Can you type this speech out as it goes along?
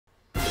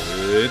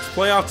It's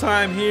playoff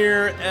time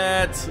here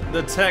at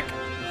the TEC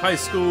High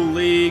School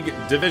League,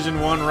 Division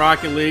I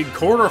Rocket League,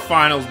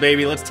 quarterfinals,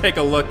 baby. Let's take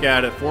a look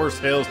at it. Forest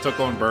Hills took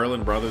on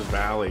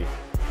Brothersvalley.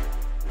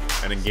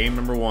 And in game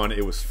number one,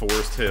 it was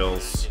Forest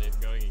Hills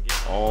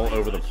all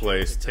over the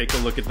place. Take a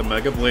look at the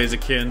Mega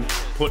Blaziken,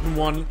 putting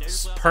one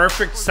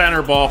perfect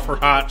center ball for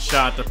Hot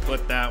Shot to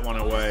put that one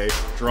away.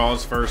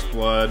 Draws first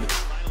blood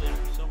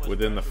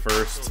within the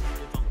first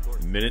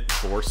minute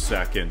 4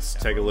 seconds.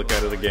 Take a look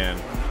at it again.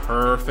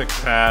 Perfect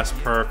pass,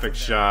 perfect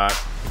shot,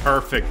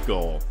 perfect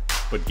goal.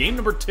 But game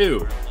number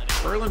two,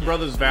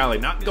 Brothersvalley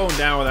not going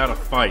down without a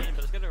fight.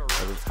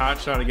 As it's Hot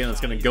Shot again,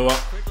 it's going to go up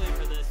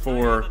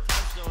for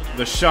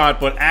the shot,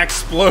 but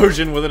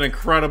Explosion with an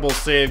incredible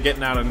save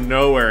getting out of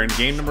nowhere. In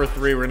game number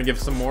three, we're going to give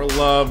some more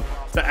love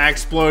to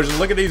Explosion.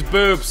 Look at these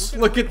boops.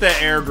 Look at the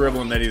air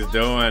dribbling that he's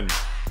doing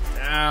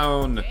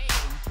down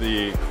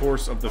the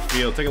course of the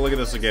field. Take a look at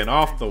this again.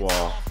 Off the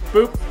wall.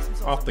 Boop.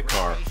 Off the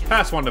car.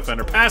 Pass one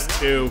defender. Pass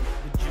two.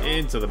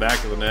 Into the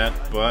back of the net.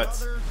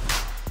 But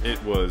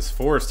it was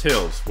Forest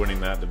Hills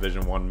winning that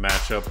Division I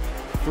matchup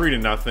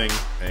 3-0.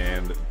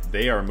 And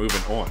they are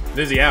moving on.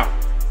 Dizzy out.